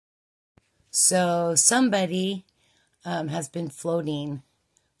So somebody has been floating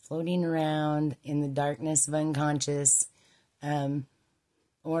around in the darkness of unconscious,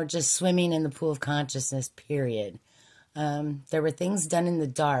 or just swimming in the pool of consciousness, period. There were things done in the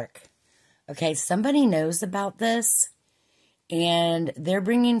dark. Okay, somebody knows about this, and they're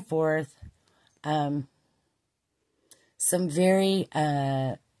bringing forth some very,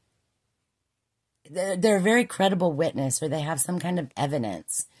 they're a very credible witness, or they have some kind of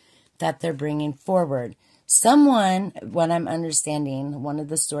evidence that they're bringing forward. Someone, what I'm understanding, one of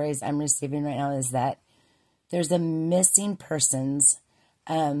the stories I'm receiving right now is that there's a missing persons.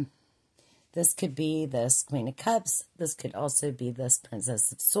 This could be this Queen of Cups. This could also be this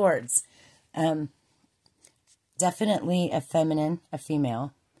Princess of Swords. Definitely a feminine, a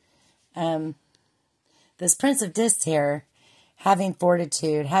female. This Prince of Discs here, having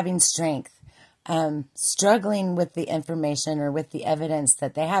fortitude, having strength, struggling with the information or with the evidence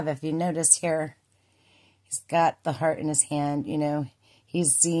that they have. If you notice here, he's got the heart in his hand,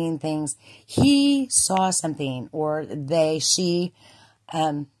 he's seeing things. He saw something, or they, she,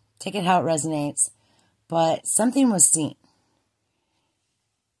 take it how it resonates, but something was seen.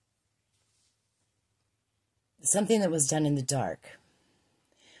 Something that was done in the dark.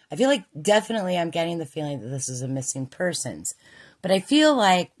 I feel like definitely I'm getting the feeling that this is a missing persons. But I feel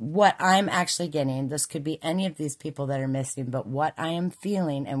like what I'm actually getting, this could be any of these people that are missing, but what I am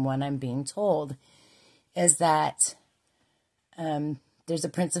feeling and what I'm being told is that there's a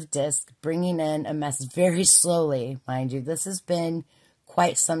Prince of Discs bringing in a message very slowly, mind you. This has been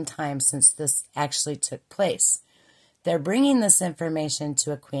quite some time since this actually took place. They're bringing this information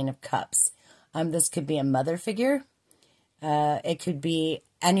to a Queen of Cups. This could be a mother figure. It could be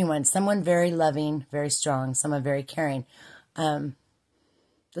anyone, someone very loving, very strong, someone very caring.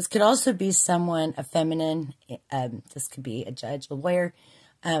 This could also be someone, a feminine. This could be a judge, a lawyer.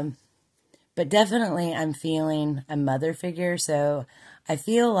 But definitely I'm feeling a mother figure. So I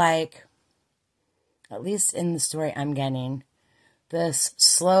feel like, at least in the story I'm getting, this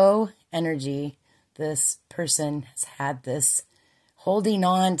slow energy, this person has had this, holding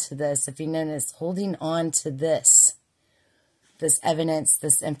on to this, if you notice, holding on to this evidence,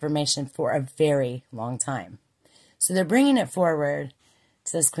 this information for a very long time. So they're bringing it forward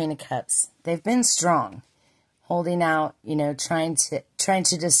to this Queen of Cups. They've been strong, holding out, trying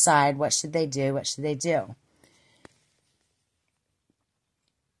to decide what should they do, what should they do.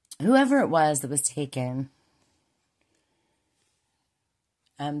 Whoever it was that was taken,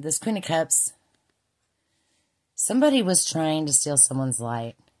 this Queen of Cups, somebody was trying to steal someone's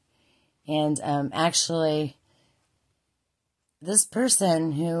light. And actually, this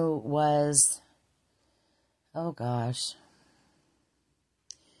person who was, oh gosh,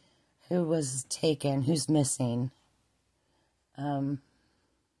 who was taken, who's missing,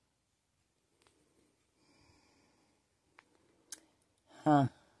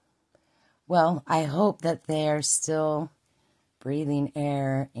 well, I hope that they're still breathing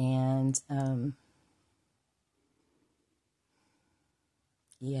air and,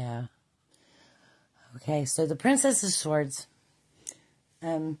 yeah. Okay, so the Princess of Swords,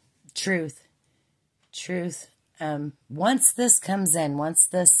 truth. Once this comes in, once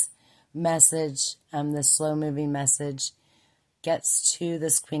this message, this slow-moving message gets to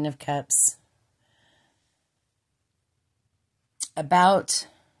this Queen of Cups about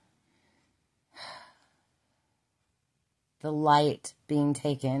the light being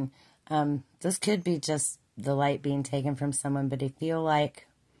taken, this could be just the light being taken from someone, but I feel like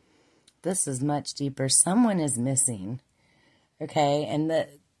this is much deeper. Someone is missing. Okay, and the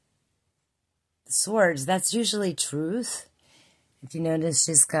swords, that's usually truth. If you notice,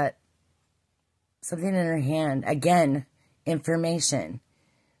 she's got something in her hand. Again, information.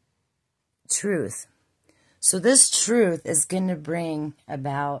 Truth. So this truth is going to bring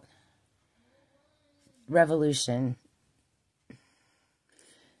about revolution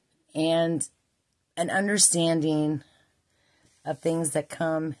and an understanding of things that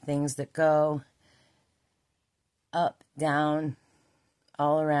come, things that go, up, down,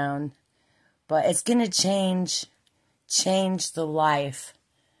 all around. But it's going to change the life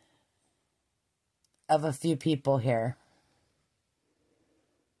of a few people here.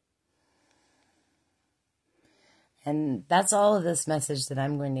 And that's all of this message that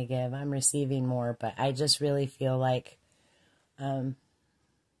I'm going to give. I'm receiving more, but I just really feel like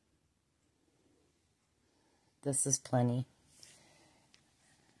this is plenty.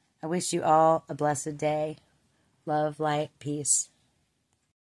 I wish you all a blessed day. Love, light, peace.